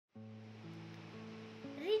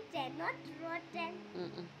rotten, not rotten.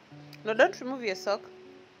 No, don't remove your sock.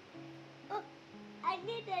 Oh, I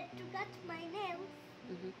needed to cut my nails.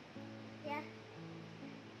 Yeah.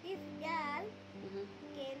 This girl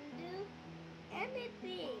can do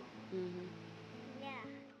anything. Yeah.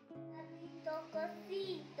 Camito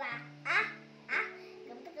cosita.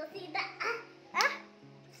 Camito cosita.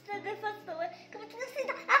 Start the first one. Camito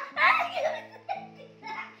cosita.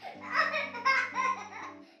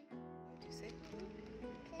 What do you say?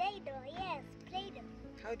 Play-Doh, yes, Play-Doh.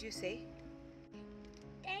 How do you say?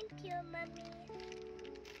 Thank you, Mommy.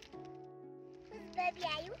 Whose baby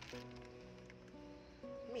are you?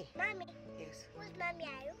 Me? Mommy. Yes. Whose mommy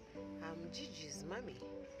are you? I'm Gigi's mommy.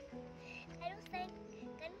 Can you say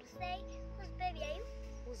whose baby are you?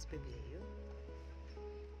 Whose baby are you?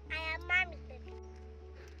 I am Mommy's baby.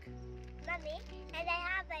 Mommy, and I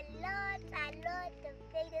have a lot of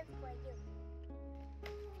things for you.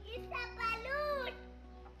 It's a balloon.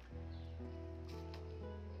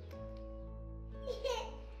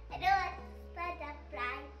 I don't want to start a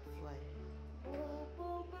prank. Why? Boom,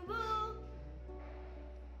 boom, boom, boom.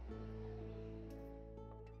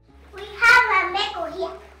 We have a Meko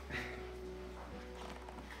here.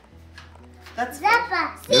 That's Zappa,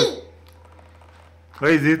 see?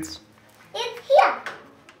 Where is it? It's here.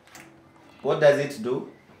 What does it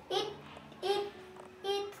do? It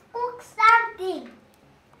cooks something.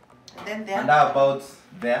 Then there. And how about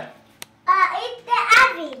there? It's the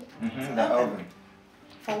oven. The oven.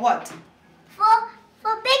 For what?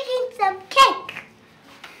 For baking some cake.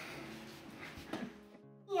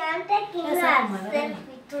 Yeah, I'm taking a selfie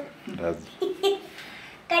too.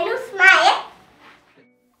 Can you smile?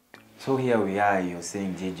 So here we are, you're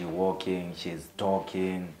saying Gigi walking, she's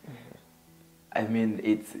talking. I mean,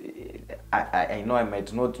 I know I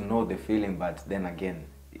might not know the feeling, but then again,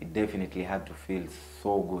 it definitely had to feel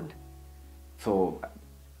so good. So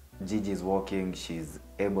Gigi's walking, she's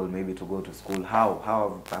able maybe to go to school.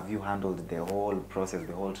 How have you handled the whole process,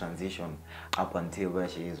 the whole transition up until where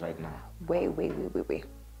she is right now? Wait.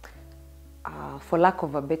 For lack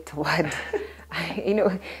of a better word, you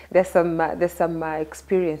know, there's some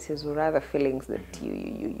experiences or other feelings that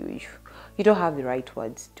you don't have the right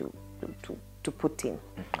words to put in.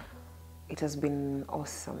 It has been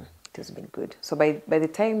awesome. It has been good. So by the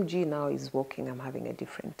time G now is walking, I'm having a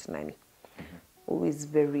different nanny. Always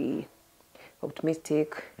very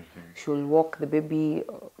optimistic. She'll walk the baby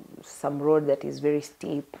some road that is very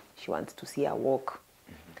steep. She wants to see her walk.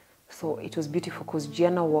 So it was beautiful because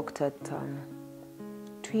Gianna walked at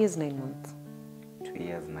 2 years, 9 months. 2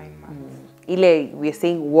 years, 9 months. Ile, we are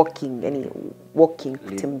saying walking,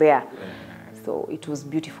 kutembea. So it was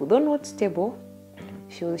beautiful. Though not stable,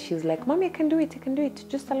 she's like, Mommy, I can do it.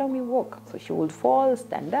 Just allow me walk. So she would fall,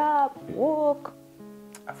 stand up, walk.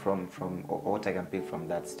 From what I can pick from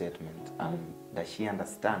that statement, does she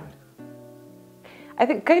understand? I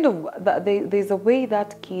think kind of, there's a way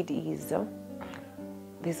that kid is,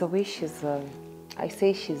 there's a way she's, I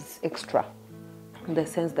say she's extra, in the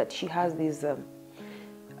sense that she has this,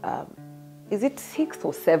 is it 6th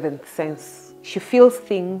or 7th sense? She feels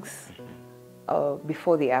things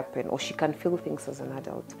before they happen, or she can feel things as an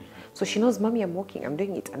adult. So she knows, Mommy, I'm walking, I'm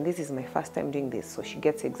doing it, and this is my first time doing this, so she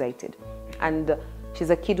gets excited. And she's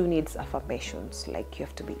a kid who needs affirmations, like you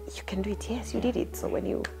have to be, you can do it, yes, you did it. So when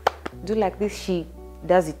you do like this, she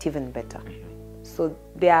does it even better. So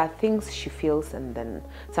there are things she feels, and then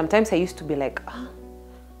sometimes I used to be like,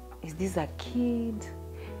 is this a kid?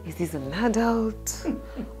 Is this an adult?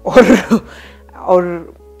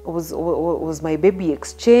 or was my baby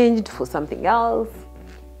exchanged for something else?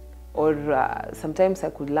 Or sometimes I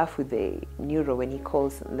could laugh with the neuro when he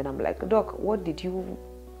calls, and then I'm like, Doc, what did you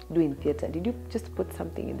do in theater? Did you just put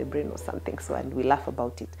something in the brain or something? So, and we laugh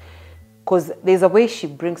about it. Because there's a way she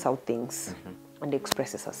brings out things and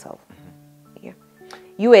expresses herself. Yeah.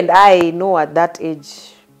 You and I know at that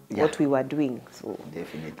age what we were doing. So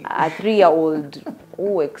definitely. A 3-year-old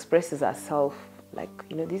who expresses herself like,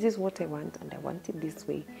 you know, this is what I want, and I want it this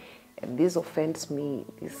way, and this offends me.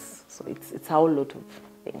 So it's a whole lot of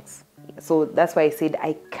things. So that's why I said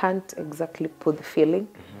I can't exactly put the feeling,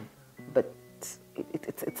 but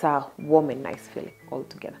it's a warm and nice feeling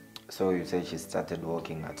altogether. So you said she started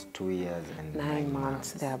walking at 2 years and 9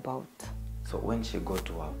 months, thereabout. So when she got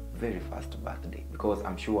to her very first birthday, because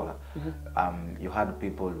I'm sure you had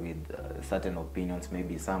people with certain opinions,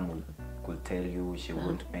 maybe some could tell you she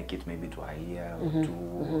wouldn't make it maybe to a year or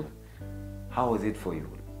two. How was it for you?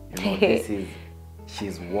 You know,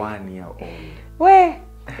 she's 1 year old. Well,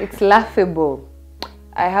 it's laughable.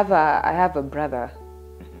 I have a brother.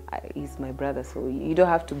 He's my brother, so you don't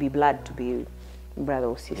have to be blood to be brother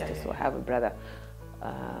or sister. So I have a brother.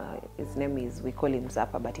 His name is, we call him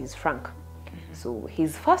Zappa, but he's Frank. So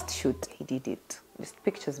his first shoot, he did it, just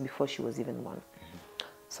pictures before she was even born.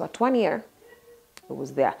 So at 1 year, he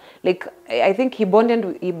was there. Like, I think he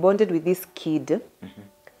bonded with this kid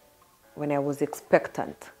when I was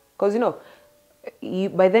expectant. Because, you know,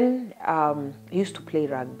 by then, he used to play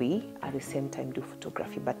rugby at the same time do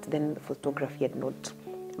photography, but then the photography had not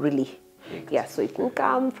really, yeah, so he could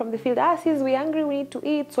come from the field, sis, we're hungry, we need to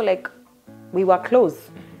eat. So like, we were close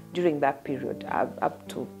during that period, up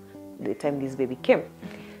to the time this baby came.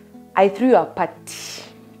 I threw a party.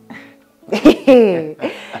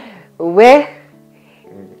 Where?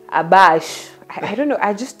 A bash. I don't know,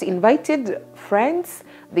 I just invited friends.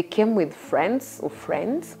 They came with friends of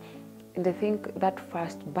friends. And I think that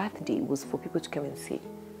first birthday was for people to come and say,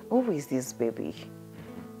 oh, who is this baby?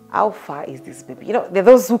 How far is this baby? You know, there are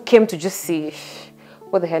those who came to just see,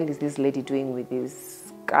 what the hell is this lady doing with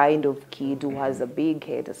this kind of kid who has a big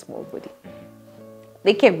head, a small body?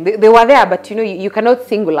 They came, they were there, but you know, you cannot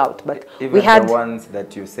single out. But even we had the ones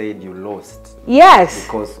that you said you lost. Yes.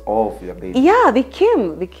 Because of your baby. Yeah, they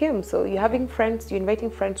came. So you're having friends, you're inviting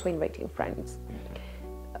friends, we're inviting friends.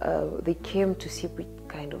 They came to see which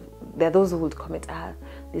kind of, there are those who would comment,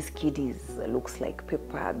 this kid looks like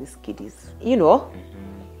Pepper, this kid is, you know.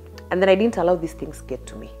 And then I didn't allow these things get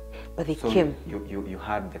to me. But they came. You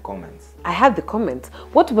had the comments. I had the comments.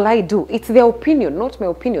 What will I do? It's their opinion, not my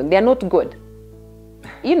opinion. They're not good.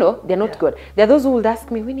 You know, they're not good. There are those who would ask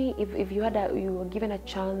me, Winnie, if you were given a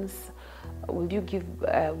chance, would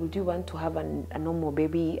you want to have a normal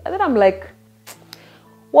baby? And then I'm like,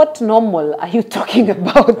 what normal are you talking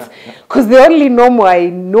about? Because the only normal I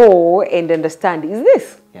know and understand is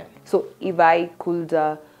this. Yeah. So if I could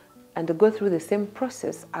undergo through the same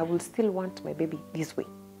process, I will still want my baby this way.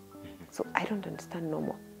 So I don't understand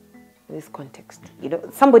normal in this context. You know,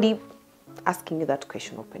 somebody asking you that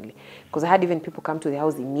question openly. Because I had even people come to the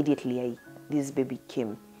house immediately this baby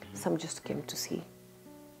came. Some just came to see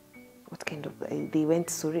what kind of, they went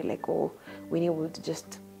sorry, like, oh, Winnie would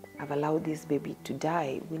just have allowed this baby to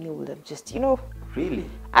die. Winnie would have just, you know. Really?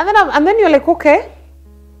 And then you're like, okay.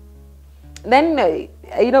 Then,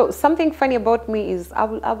 you know, something funny about me is I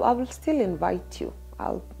will still invite you.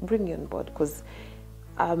 I'll bring you on board because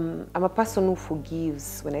I'm a person who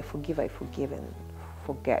forgives. When I forgive and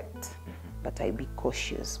forget. But I be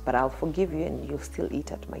cautious. But I'll forgive you and you'll still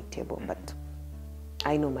eat at my table. But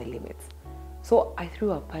I know my limits. So I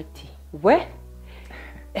threw a party. Where?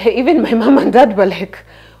 Even my mom and dad were like,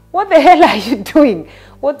 what the hell are you doing?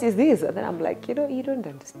 What is this? And then I'm like, you know, you don't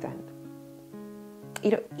understand.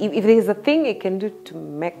 You know, if there's a thing you can do to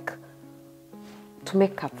make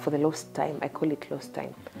up for the lost time, I call it lost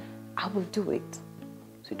time, I will do it.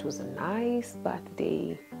 So it was a nice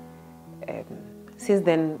birthday. Since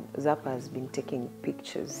then, Zappa has been taking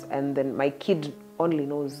pictures, and then my kid only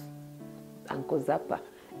knows Uncle Zappa.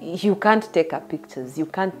 You can't take her pictures. You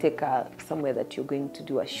can't take her somewhere that you're going to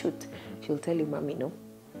do a shoot. She'll tell you, Mommy, no.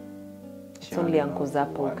 It's only Uncle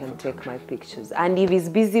Zappa who can take my pictures. And if he's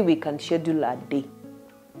busy, we can schedule a day.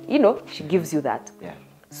 You know, she gives you that. Yeah.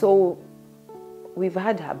 So we've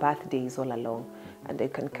had her birthdays all along, and I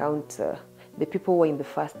can count the people who were in the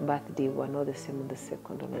first birthday were not the same on the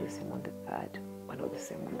second, or not the same on the third, or not the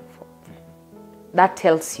same on the fourth. That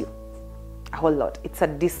tells you a whole lot. It's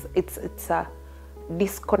a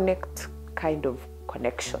disconnect kind of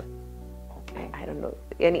connection. Okay. I don't know,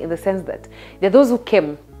 in the sense that there are those who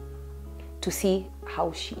came to see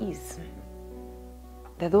how she is.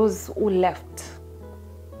 There are those who left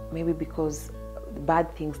maybe because the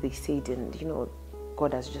bad things they said, and you know,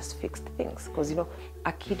 God has just fixed things. Because you know,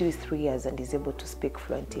 a kid who is 3 years and is able to speak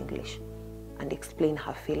fluent English and explain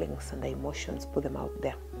her feelings and her emotions, put them out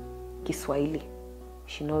there. Kiswahili,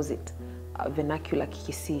 she knows it. Vernacular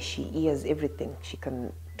Kikisi, she hears everything. She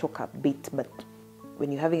can talk a bit, but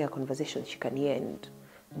when you're having a conversation, she can hear and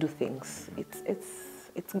do things.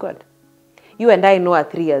 It's good. You and I know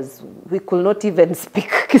at 3 years, we could not even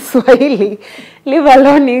speak Kiswahili, leave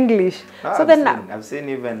alone English. No, so I've seen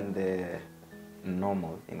even the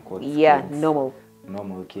normal, in quotes, yeah, kids,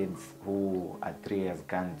 normal kids who at 3 years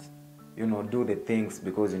can't, you know, do the things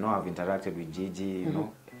because, you know, I've interacted with Gigi, you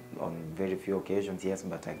know, on very few occasions, yes,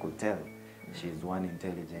 but I could tell she's one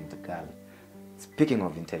intelligent girl. Speaking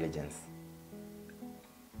of intelligence,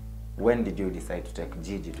 when did you decide to take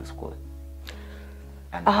Gigi to school?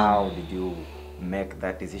 And how did you make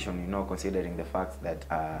that decision, you know, considering the fact that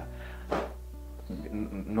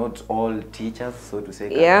not all teachers, so to say,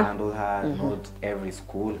 can handle her, not every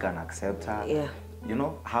school can accept her. Yeah. You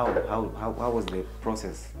know, how was the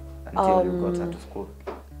process until you got her to school?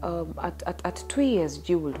 At 2 years,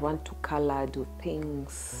 G would want to color, do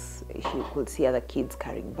things. She could see other kids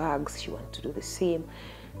carrying bags. She wanted to do the same.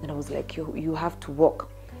 And I was like, you have to walk.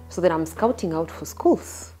 So then I'm scouting out for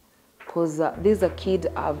schools because there's a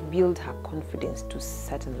kid, I've built her confidence to a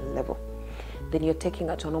certain level. Then you're taking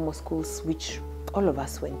her to normal schools, which all of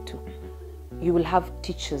us went to. You will have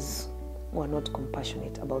teachers who are not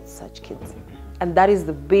compassionate about such kids. And that is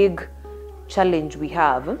the big challenge we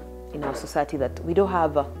have in our society, that we don't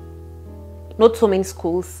have, not so many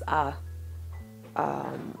schools are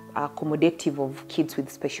accommodative of kids with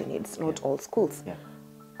special needs, not all schools.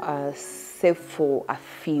 Save for a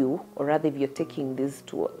few, or rather if you're taking this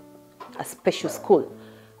to a special school.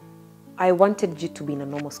 I wanted G to be in a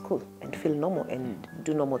normal school and feel normal and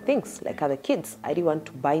do normal things like other kids. I didn't want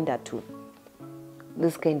to bind her to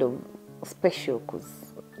this kind of special,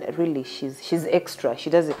 because really she's extra. She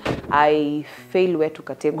doesn't. I fail where to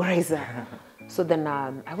categorize her. So then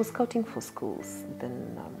I was scouting for schools.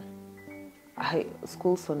 Then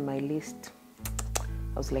schools on my list.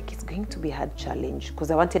 I was like, it's going to be a hard challenge,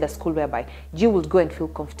 because I wanted a school whereby G would go and feel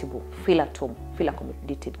comfortable, feel at home, feel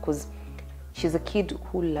accommodated, because she's a kid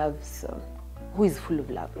who loves, who is full of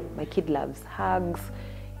love. My kid loves hugs.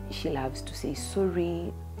 She loves to say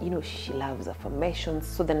sorry. You know, she loves affirmations.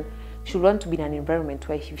 So then she would want to be in an environment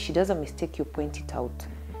where if she does a mistake, you point it out.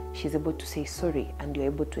 She's able to say sorry and you're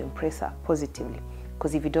able to impress her positively.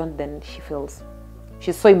 Because if you don't, then she feels,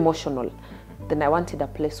 she's so emotional. Then I wanted a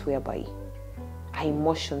place whereby her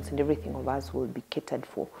emotions and everything of us will be catered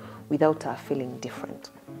for without her feeling different.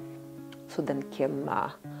 So then came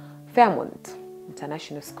Fairmont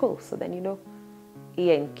International School. So then, you know,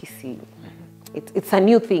 here in Kisii, it's a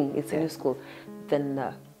new thing, it's a new school.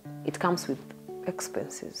 Then it comes with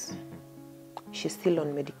expenses. She's still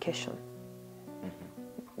on medication.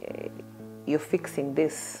 You're fixing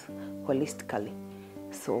this holistically.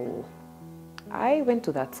 So I went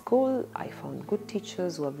to that school. I found good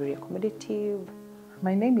teachers who are very accommodative.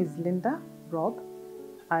 My name is Linda Rob.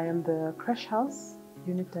 I am the Crash House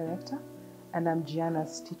Unit Director, and I'm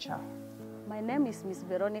Gianna's teacher. My name is Miss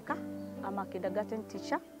Veronica. I'm a kindergarten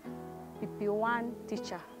teacher, PP1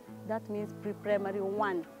 teacher. That means pre-primary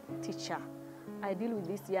 1 teacher. I deal with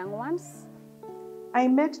these young ones. I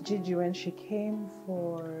met Gigi when she came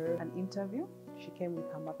for an interview. She came with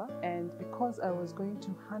her mother, and because I was going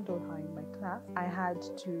to handle her in my class,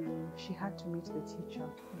 she had to meet the teacher.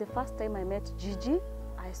 The first time I met Gigi,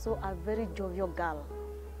 I saw a very jovial girl.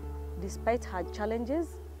 Despite her challenges,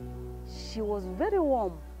 she was very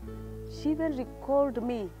warm. She even recalled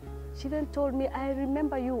me. She even told me, I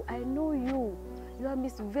remember you, I know you. You are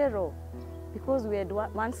Miss Vero, because we had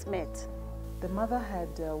once met. The mother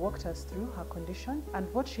had walked us through her condition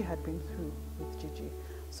and what she had been through with Gigi.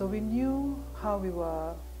 So we knew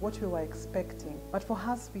what we were expecting. But for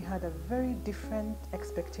us, we had a very different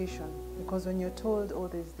expectation, because when you're told, oh,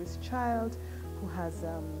 there's this child who has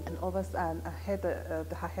her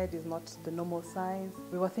head is not the normal size,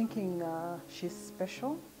 we were thinking she's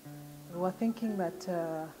special. We were thinking that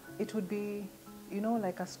it would be, you know,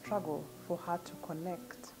 like a struggle for her to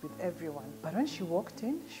connect with everyone. But when she walked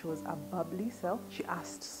in, she was a bubbly self. She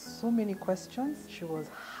asked so many questions. She was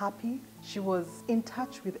happy. She was in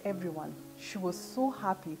touch with everyone. She was so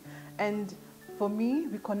happy. And for me,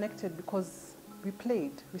 we connected because we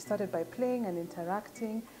played. We started by playing and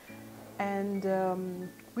interacting. And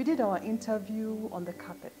we did our interview on the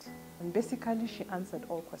carpet. And basically, she answered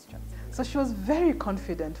all questions. So she was very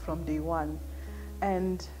confident from day one.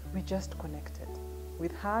 And we just connected.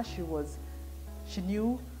 With her, she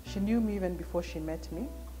knew me even before she met me,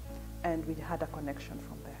 and we had a connection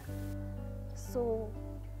from there. So,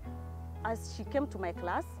 as she came to my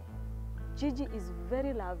class, Gigi is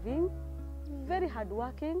very loving, very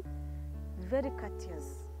hardworking, very courteous.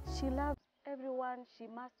 She loves everyone. She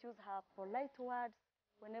must use her polite words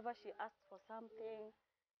whenever she asks for something.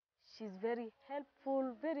 She's very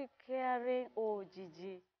helpful, very caring. Oh,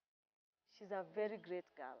 Gigi, she's a very great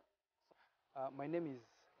girl. My name is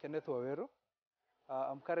Kenneth Wawero.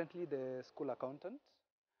 I'm currently the school accountant.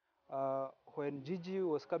 When Gigi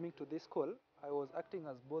was coming to this school, I was acting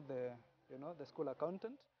as both the school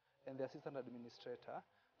accountant and the assistant administrator.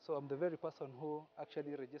 So I'm the very person who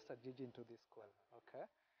actually registered Gigi into this school. Okay.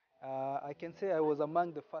 I can say I was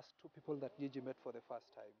among the first 2 people that Gigi met for the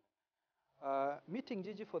first time. Meeting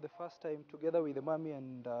Gigi for the first time together with the mommy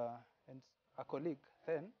and a colleague,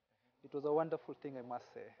 then it was a wonderful thing, I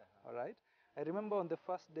must say. All right. I remember on the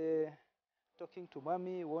first day talking to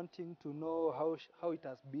mommy, wanting to know how it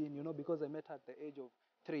has been, you know, because I met her at the age of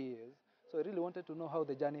 3 years. So I really wanted to know how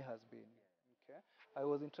the journey has been. Okay. I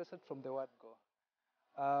was interested from the word go.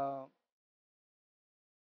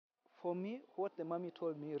 for me, what the mommy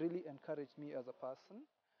told me really encouraged me as a person.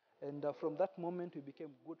 And from that moment, we became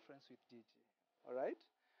good friends with Gigi. All right?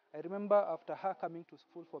 I remember after her coming to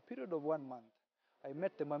school for a period of 1 month, I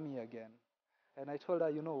met the mommy again. And I told her,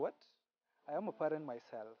 you know what? I am a parent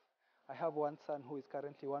myself. I have one son who is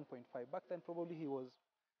currently 1.5. Back then, probably he was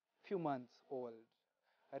a few months old.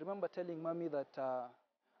 I remember telling mommy that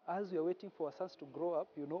as we are waiting for our sons to grow up,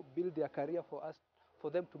 you know, build their career for us, for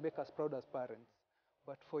them to make us proud as parents.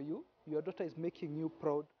 But for you, your daughter is making you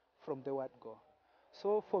proud from the word go.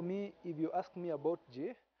 So for me, if you ask me about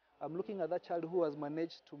Jay, I'm looking at that child who has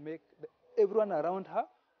managed to make everyone around her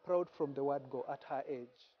proud from the word go at her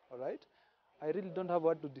age. All right? I really don't have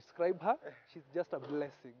word to describe her. She's just a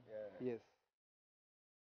blessing. Yeah. Yes.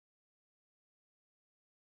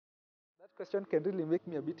 That question can really make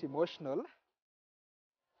me a bit emotional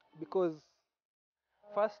because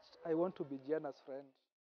first, I want to be Gianna's friend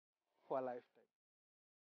for a lifetime.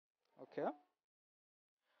 Okay?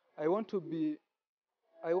 I want to be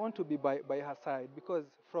by her side because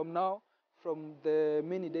from now, from the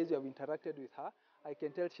many days you have interacted with her, I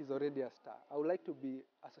can tell she's already a star. I would like to be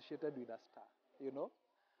associated with a star, you know.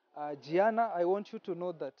 Gianna, I want you to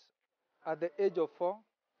know that at the age of 4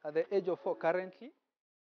 currently,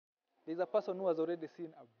 there's a person who has already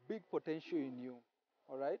seen a big potential in you,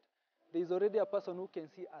 all right? There's already a person who can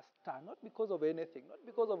see a star, not because of anything, not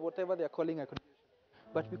because of whatever they're calling a condition,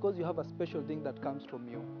 but because you have a special thing that comes from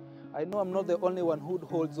you. I know I'm not the only one who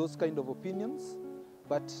holds those kind of opinions,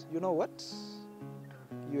 but you know what?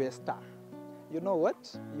 You're a star. You know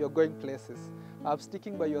what? You're going places. I'm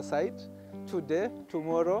sticking by your side today,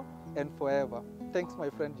 tomorrow, and forever. Thanks, my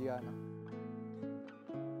friend Gianna.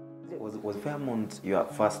 Was Fairmont your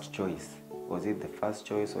first choice? Was it the first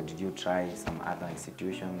choice, or did you try some other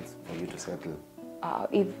institutions for you to settle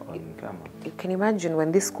on Fairmont? You can imagine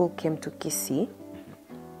when this school came to Kisii,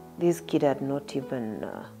 this kid had not even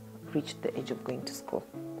reached the age of going to school.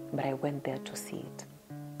 But I went there to see it.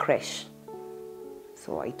 Crash.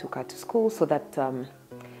 So I took her to school so that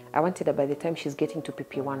I wanted her by the time she's getting to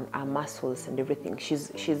PP1, her muscles and everything. She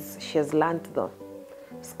has learned the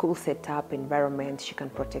school setup, environment. She can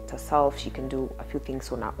protect herself. She can do a few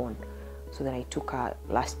things on her own. So then I took her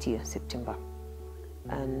last year, September.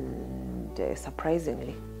 And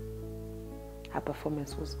surprisingly, her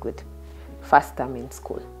performance was good. First time in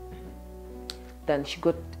school. Then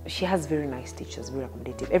she has very nice teachers, very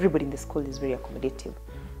accommodative. Everybody in the school is very accommodative.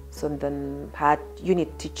 So then her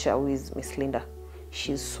unit teacher, who is Miss Linda,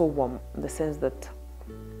 she's so warm in the sense that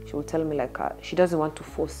she will tell me like she doesn't want to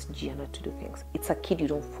force Gianna to do things. It's a kid, you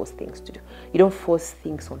don't force things to do. You don't force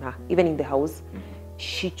things on her. Even in the house,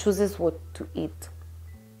 she chooses what to eat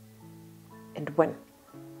and when.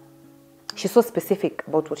 She's so specific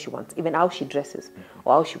about what she wants, even how she dresses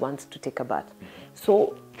or how she wants to take a bath.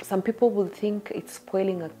 So some people will think it's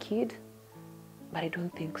spoiling a kid, but I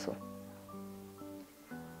don't think so.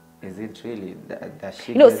 Is it really that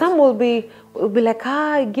she? No, some will be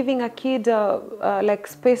like giving a kid like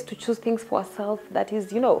space to choose things for herself. That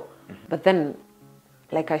is, you know. But then,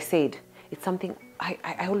 like I said, it's something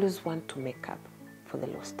I always want to make up for the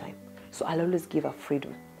lost time. So I'll always give her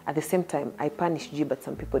freedom. At the same time, I punish G, but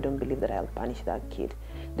some people don't believe that I'll punish that kid.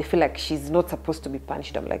 They feel like she's not supposed to be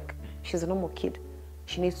punished. I'm like, she's a normal kid.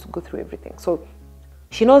 She needs to go through everything. So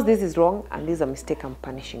she knows this is wrong and this is a mistake I'm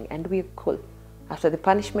punishing. And we're cool. After the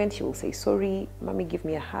punishment, she will say, sorry, mommy, give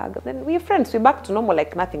me a hug. And then we're friends. We're back to normal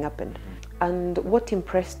like nothing happened. And what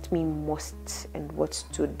impressed me most and what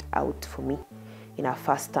stood out for me in her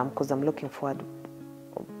first term, because I'm looking forward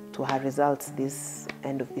to her results this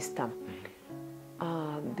end of this term.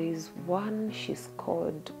 There's one she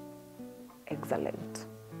scored excellent.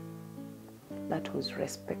 That was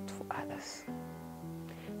respect for others.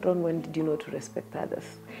 Ron, when did you know to respect others?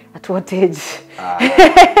 At what age? Pass.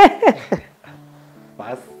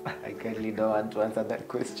 I currently don't want to answer that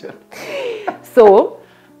question. So,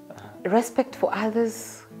 respect for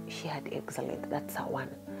others, she had excellent. That's her one.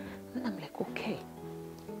 Then I'm like, okay.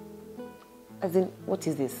 As in, what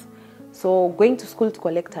is this? So going to school to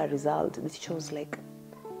collect her result, the teacher was like,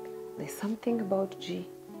 there's something about G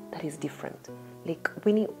that is different. Like,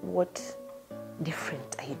 Winnie, what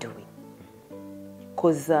different are you doing?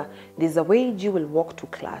 Because there's a way G will walk to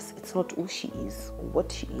class. It's not who she is or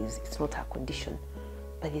what she is. It's not her condition.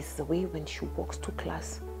 But it's the way when she walks to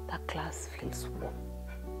class, that class feels warm.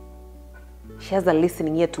 She has a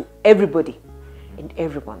listening ear to everybody and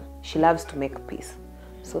everyone. She loves to make peace.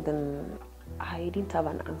 So then I didn't have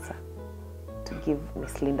an answer to give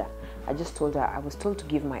Miss Linda. I just told her I was told to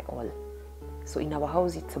give my all. So in our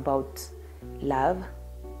house, it's about love,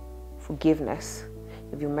 forgiveness.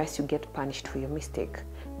 If you mess, you get punished for your mistake.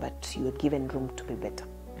 but you are given room to be better.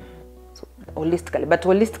 So holistically, but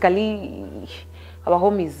holistically, our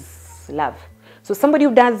home is love. So somebody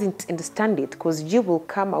who doesn't understand it, because G will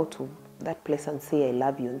come out of that place and say, I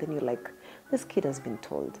love you, and then you're like, this kid has been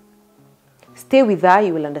told. Stay with her,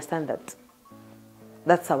 you will understand that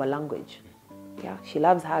that's our language. Yeah, she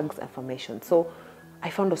loves hugs, affirmation. So I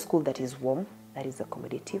found a school that is warm, that is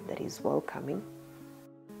accommodative, that is welcoming.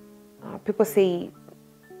 People say,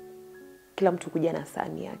 kila mtu kuja na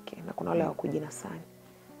sahani yake, na kuna wale hawakuji na sahani.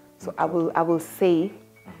 So I will say,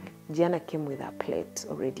 Gianna came with her plate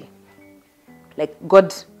already. Like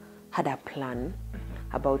God had a plan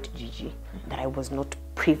about Gigi that I was not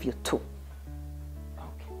privy to.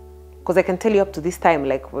 Because I can tell you up to this time,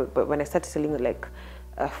 like when I started telling you, like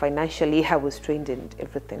financially I was trained and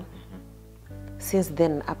everything. Since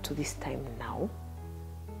then up to this time now,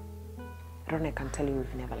 Ron, I can tell you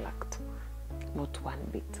we've never lacked. Not one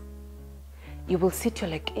bit. You will sit, you're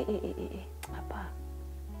like, Papa,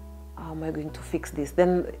 how am I going to fix this?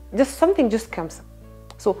 Then just something just comes.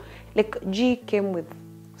 So like G came with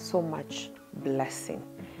so much blessing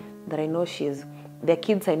that I know she is. Their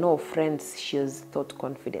kids, I know of friends, she has taught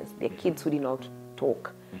confidence. Their kids who did not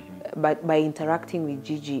talk. But by interacting with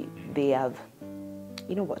Gigi, they have,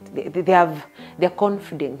 you know what, they have, their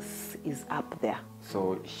confidence is up there.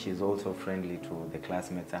 So she's also friendly to the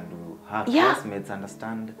classmates, and do her classmates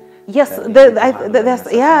understand? Yes,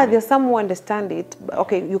 there's some who understand it.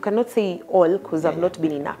 Okay, you cannot say all because I've not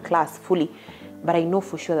been in a class fully, but I know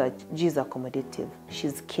for sure that G is accommodative.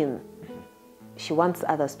 She's keen. She wants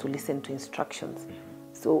others to listen to instructions.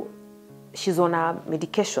 So she's on a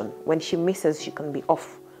medication. When she misses, she can be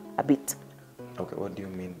off a bit. Okay, what do you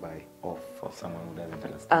mean by off for someone who doesn't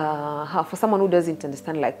understand? For someone who doesn't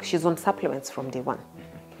understand, like she's on supplements from day one.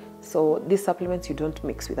 So these supplements you don't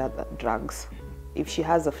mix with other drugs. If she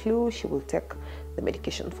has a flu, she will take the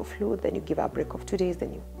medication for flu, then you give her a break of 2 days,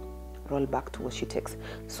 then you roll back to what she takes.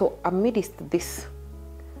 So amidst this,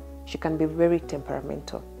 she can be very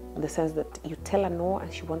temperamental. In the sense that you tell her no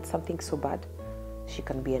and she wants something so bad, she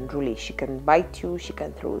can be unruly. She can bite you, she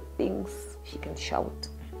can throw things, she can shout.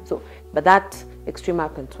 So, but that extreme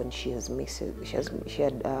happens when she has missed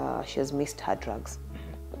her drugs.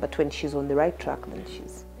 But when she's on the right track, then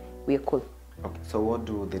we are cool. Okay. So what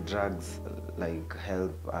do the drugs like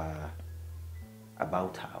help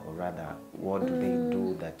about her, or rather, what do they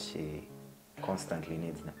do that she constantly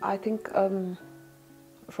needs them? I think.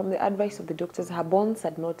 From the advice of the doctors, her bones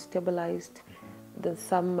had not stabilized. There's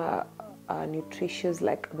some nutritious,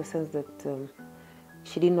 like in the sense that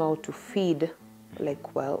she didn't know how to feed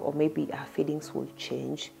like well, or maybe her feedings will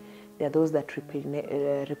change. There are those that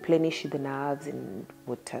replenish the nerves and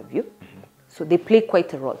what have you. So they play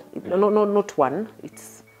quite a role. No, not one.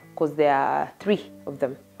 It's because there are 3 of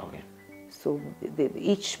them. Okay. So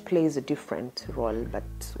each plays a different role, but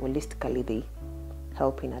holistically they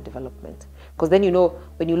help in her development. Because then, you know,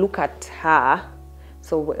 when you look at her,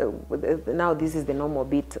 so now this is the normal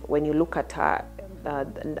bit. When you look at her, a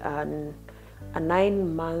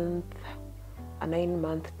 9-month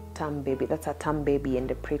term baby, that's a term baby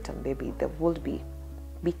and a preterm baby, there would be a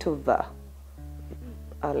bit of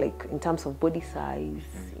like in terms of body size,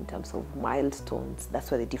 in terms of milestones,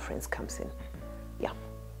 that's where the difference comes in. Yeah.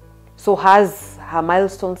 So her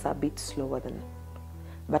milestones are a bit slower than,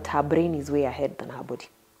 but her brain is way ahead than her body.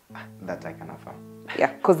 That I can affirm.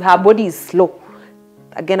 Yeah, because her body is slow.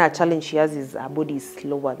 Again, a challenge she has is her body is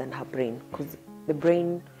slower than her brain, because the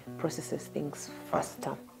brain processes things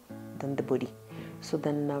faster than the body. So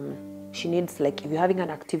then she needs, like, if you're having an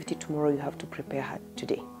activity tomorrow, you have to prepare her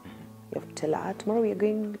today. You have to tell her, tomorrow we are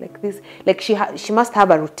going like this. Like she must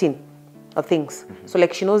have a routine of things. So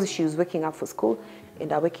like she knows she's waking up for school,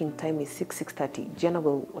 and her waking time is 6:30. Gianna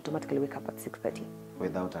will automatically wake up at 6:30.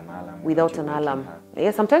 Without an alarm? Without an alarm.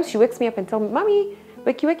 Yeah, sometimes she wakes me up and tells me, Mommy,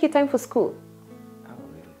 wake your time for school. Oh,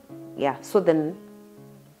 really? Yeah, so then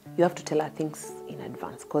you have to tell her things in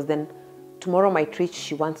advance, because then tomorrow might reach,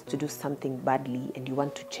 she wants to do something badly and you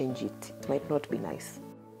want to change it. It might not be nice.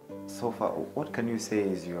 So far, what can you say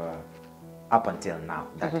is your, up until now,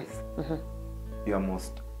 that is, your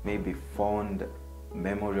most maybe fond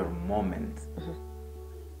memory or moment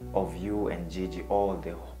of you and Gigi, all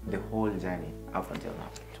the whole journey up until now?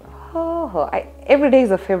 Oh, every day is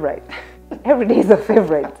a favorite. Every day is a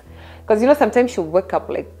favorite. Because, you know, sometimes she'll wake up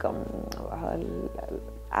like,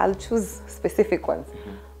 I'll choose specific ones.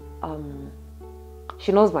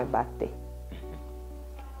 She knows my birthday.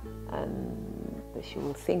 And she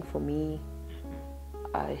will sing for me.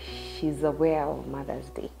 She's aware of Mother's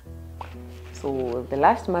Day. So the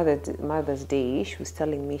last Mother's Day, she was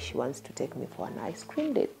telling me she wants to take me for an ice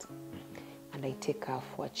cream date. And and I take her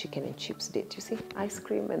for a chicken and chips date. You see, ice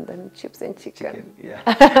cream and then chips and chicken.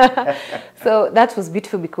 Yeah. So that was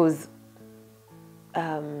beautiful because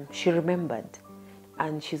she remembered,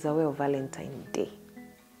 and she's aware of Valentine's Day.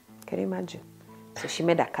 Can you imagine? So she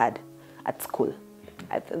made a card at school.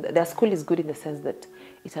 Their school is good in the sense that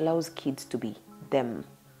it allows kids to be them,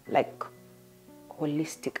 like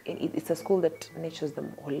holistic. It's a school that nurtures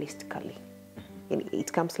them holistically.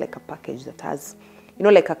 It comes like a package that has, you know,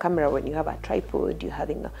 like a camera. When you have a tripod, you're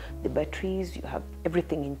having the batteries, you have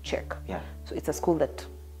everything in check. Yeah. So it's a school that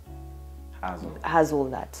has all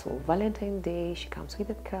that. So Valentine's Day, she comes with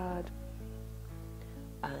a card,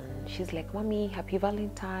 and she's like, "Mommy, happy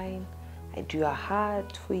Valentine. I drew a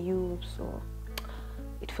heart for you." So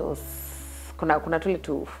it feels kuna tule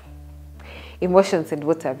tu emotions and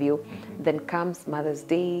what have you. Then comes Mother's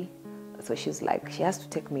Day. So she's like, she has to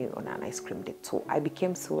take me on an ice cream date. So I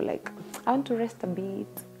became so like, I want to rest a bit.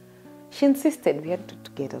 She insisted we had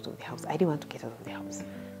to get out of the house. I didn't want to get out of the house.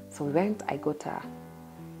 So we went, I got her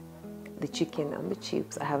the chicken and the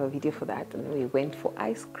chips. I have a video for that. And then we went for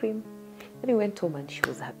ice cream. Then we went home and she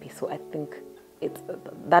was happy. So I think it's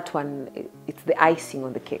that one, it's the icing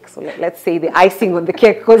on the cake. So let's say the icing on the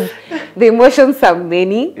cake, because the emotions are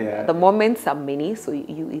many, the moments are many. So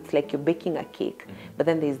it's like you're baking a cake, but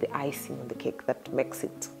then there's the icing on the cake that makes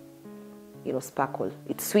it, you know, sparkle.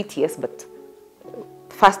 It's sweet, yes, but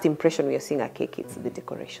first impression when you're seeing a cake, it's the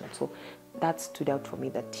decoration. So that stood out for me,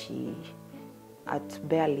 that she, at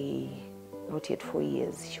barely, not yet 4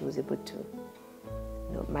 years, she was able to,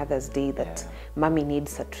 you know, Mother's Day, that mommy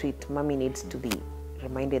needs a treat, mommy needs to be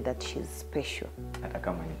reminded that she's special. Hata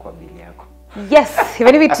kama ni kwa bili yako. Yes,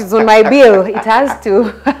 even if it is on my bill, it has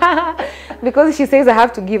to. Because she says I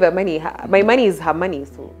have to give her money. My money is her money.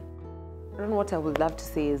 So I don't know what I would love to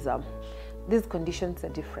say is these conditions are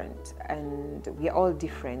different, and we are all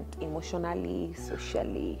different emotionally,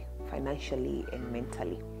 socially, financially, and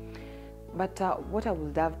mentally. But what I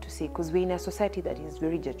would love to say, because we're in a society that is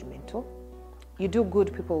very judgmental. You do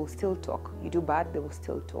good, people will still talk. You do bad, they will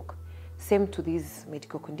still talk. Same to these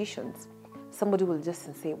medical conditions. Somebody will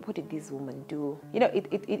just say, what did this woman do? You know,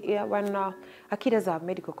 when a kid has a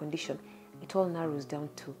medical condition, it all narrows down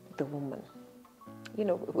to the woman. You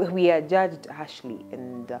know, we are judged harshly,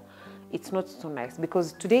 and it's not so nice,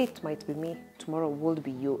 because today it might be me, tomorrow will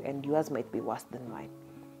be you, and yours might be worse than mine.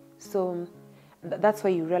 So that's why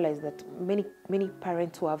you realize that many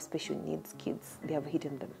parents who have special needs kids, they have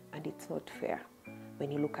hidden them, and it's not fair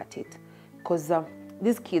when you look at it. Because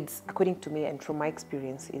these kids, according to me and from my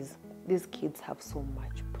experience, is these kids have so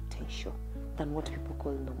much potential than what people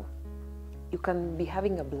call normal. You can be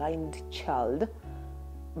having a blind child,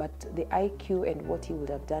 but the IQ and what he would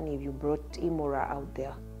have done if you brought Imora out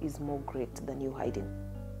there is more great than you hiding.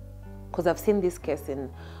 Because I've seen this case in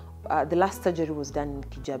the last surgery was done in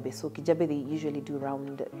Kijabe. So Kijabe, they usually do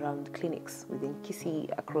round clinics within Kisii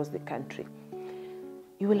across the country.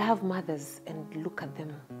 You will have mothers, and look at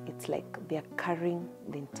them. It's like they're carrying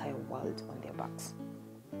the entire world on their backs.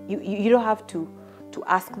 You don't have to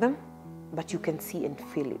ask them, but you can see and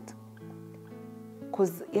feel it.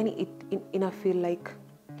 Because I feel like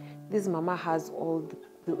this mama has all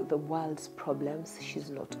the world's problems.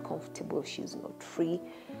 She's not comfortable. She's not free.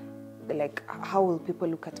 They're like, how will people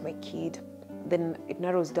look at my kid? Then it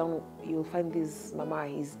narrows down. You'll find this mama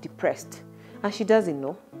is depressed, and she doesn't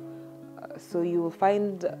know. So you will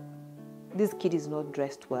find this kid is not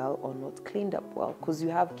dressed well or not cleaned up well, because you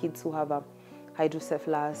have kids who have a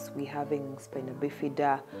hydrocephalus, we're having spina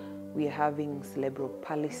bifida, we're having cerebral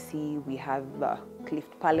palsy, we have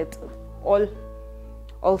cleft palate, all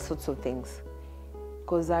sorts of things.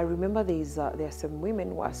 Because I remember there are some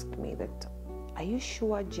women who asked me that, are you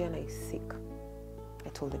sure Jenna is sick? I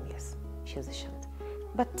told them yes, she has a shunt,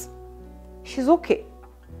 but she's okay.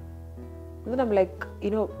 And then I'm like,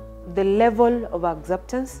 you know, the level of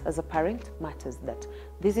acceptance as a parent matters, that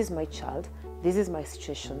this is my child, this is my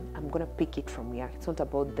situation, I'm going to pick it from here. It's not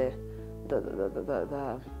about the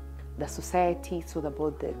society, it's not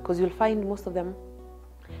about because you'll find most of them,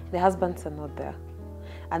 the husbands are not there.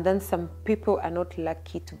 And then some people are not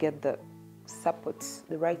lucky to get the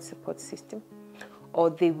right support system,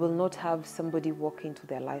 or they will not have somebody walk into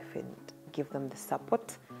their life and give them the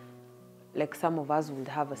support. Like some of us would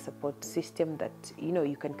have a support system that, you know,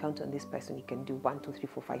 you can count on this person, you can do 1, 2, 3,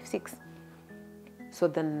 4, 5, 6. So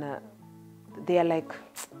then they are like,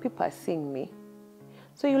 people are seeing me.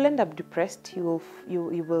 So you'll end up depressed, you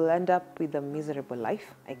will end up with a miserable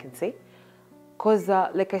life, I can say. Because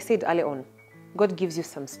like I said earlier on, God gives you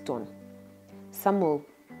some stone. Some will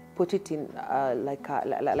put it in like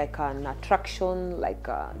an attraction, like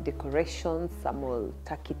a decoration. Some will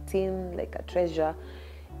tuck it in like a treasure,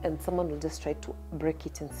 and someone will just try to break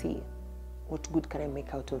it and see what good can I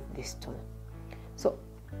make out of this stone. So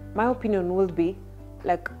my opinion will be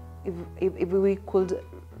like if we could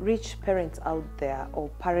reach parents out there, or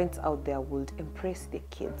parents out there would embrace their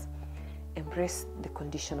kids, embrace the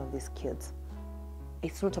condition of these kids.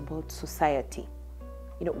 It's not about society.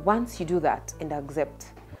 You know, once you do that and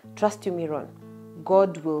accept, trust you me, Ron,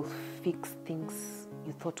 God will fix things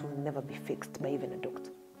you thought will never be fixed by even a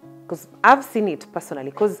doctor. Because I've seen it personally.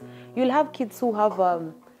 Because you'll have kids who have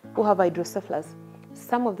hydrocephalus.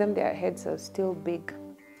 Some of them, their heads are still big.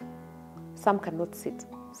 Some cannot sit.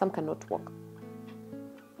 Some cannot walk.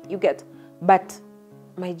 You get. But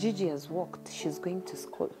my Gigi has walked. She's going to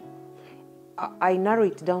school. I narrow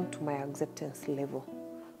it down to my acceptance level,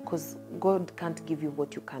 because God can't give you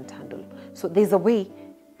what you can't handle. So there's a way.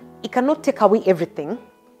 He cannot take away everything,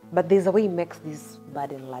 but there's a way He makes this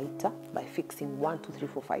burden lighter by fixing 1, 2, 3,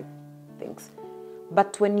 4, 5 things.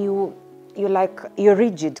 But when you're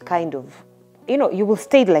rigid, kind of, you know, you will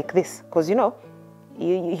stay like this, because you know,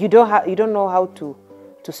 you don't know how to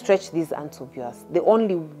stretch these hands of yours. The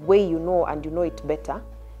only way you know, and you know it better,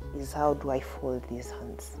 is how do I fold these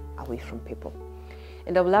hands away from people.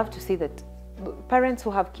 And I would love to say that parents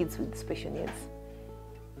who have kids with special needs,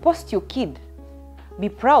 post your kid, be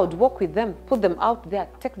proud, walk with them, put them out there,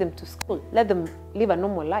 take them to school, let them live a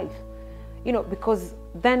normal life, you know, because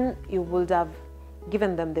then you would have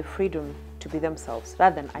given them the freedom to be themselves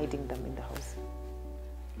rather than hiding them in the house.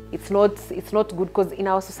 It's not good, because in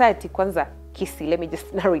our society, kwanza kissy, let me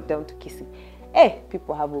just narrow it down to kissy. Hey,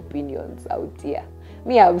 people have opinions out here.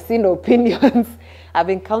 Me, I've seen opinions. I've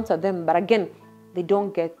encountered them, but again, they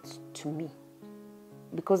don't get to me.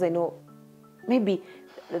 Because I know maybe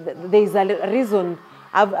there is a reason.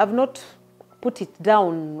 I've not put it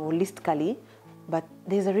down holistically, but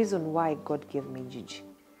there's a reason why God gave me Gigi.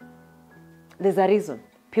 There's a reason.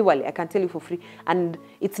 Purely, I can tell you for free. And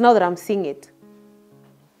it's now that I'm seeing it.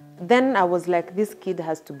 Then I was like, this kid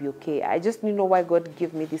has to be okay. I just didn't know why God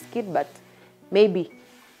gave me this kid, but maybe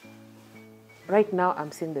right now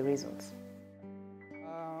I'm seeing the reasons.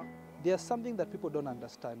 There's something that people don't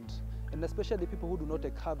understand, and especially people who do not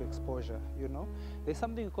have exposure, you know. There's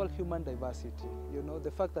something called human diversity, you know, the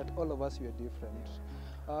fact that all of us, we are different.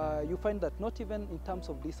 You find that not even in terms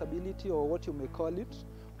of disability or what you may call it,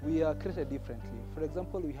 we are created differently. For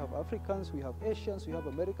example, we have Africans, we have Asians, we have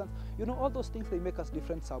Americans. You know, all those things, they make us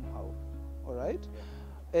different somehow, all right?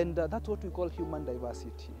 And that's what we call human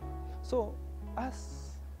diversity. So as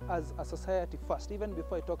a society first, even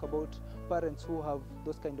before I talk about parents who have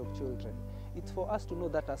those kind of children, it's for us to know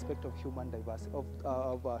that aspect of human diversity,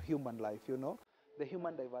 of human life, you know, the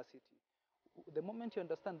human diversity. The moment you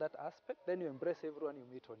understand that aspect, then you embrace everyone you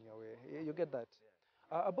meet on your way. You get that?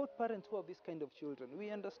 About parents who have this kind of children, we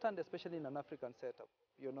understand, especially in an African setup,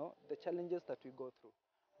 you know, the challenges that we go through.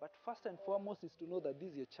 But first and foremost is to know that this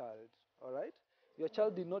is your child, all right? Your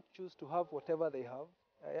child did not choose to have whatever they have.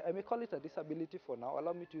 I may call it a disability for now.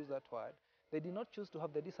 Allow me to use that word. They did not choose to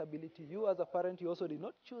have the disability. You as a parent, you also did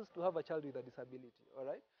not choose to have a child with a disability, all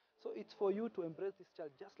right? So it's for you to embrace this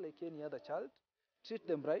child just like any other child, treat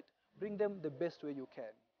them right, bring them the best way you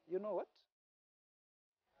can. You know what?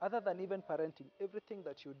 Other than even parenting, everything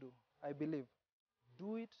that you do, I believe,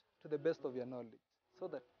 do it to the best of your knowledge, so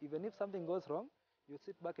that even if something goes wrong, you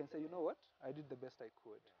sit back and say, you know what, I did the best I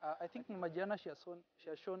could. I think Mama Gianna, she has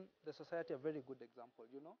shown the society a very good example,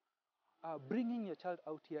 you know, bringing your child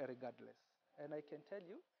out here regardless. And I can tell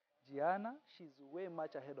you, Gianna, she's way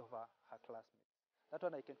much ahead of her classmates. That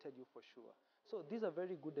one I can tell you for sure. So these are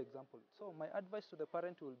very good examples. So my advice to the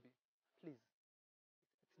parent will be, please,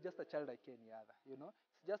 it's just a child like any other, you know.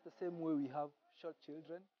 It's just the same way we have short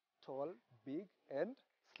children, tall, big, and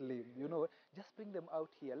slim, you know. Just bring them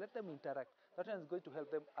out here, let them interact. That one is going to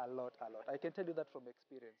help them a lot. I can tell you that from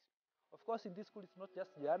experience. Of course, in this school, it's not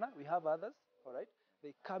just Gianna, we have others, all right?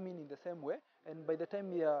 They come in the same way, and by the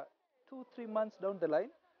time we are 2-3 months down the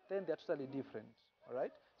line, then they're totally different, all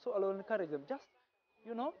right? So I'll encourage them, just,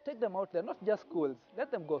 you know, take them out there, not just schools.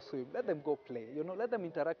 Let them go swim, let them go play, you know, let them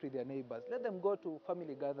interact with their neighbors, let them go to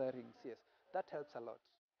family gatherings, yes. That helps a lot.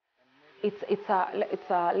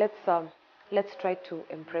 Let's try to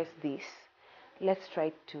embrace this. Let's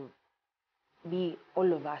try to be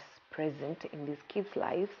all of us present in these kids'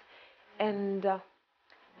 lives, and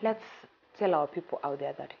let's tell our people out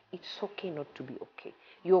there that it's okay not to be okay.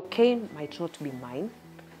 Your okay might not be mine,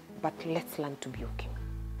 but let's learn to be okay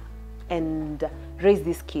and raise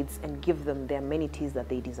these kids and give them the amenities that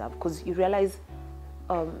they deserve. Because you realize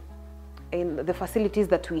in the facilities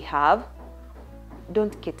that we have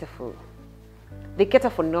don't cater for, they cater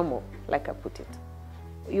for normal, like I put it.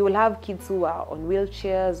 You will have kids who are on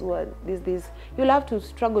wheelchairs, who are this. You'll have to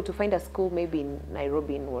struggle to find a school maybe in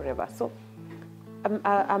Nairobi and wherever. So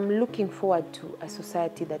I'm looking forward to a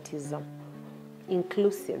society that is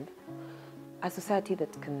inclusive, a society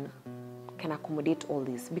that can accommodate all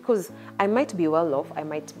this. Because I might be well off, I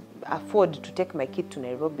might afford to take my kid to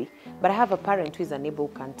Nairobi, but I have a parent who is unable,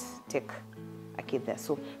 who can't take a kid there.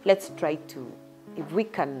 So let's try to, if we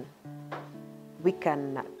can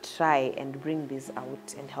try and bring this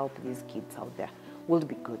out and help these kids out there, will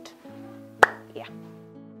be good. Yeah.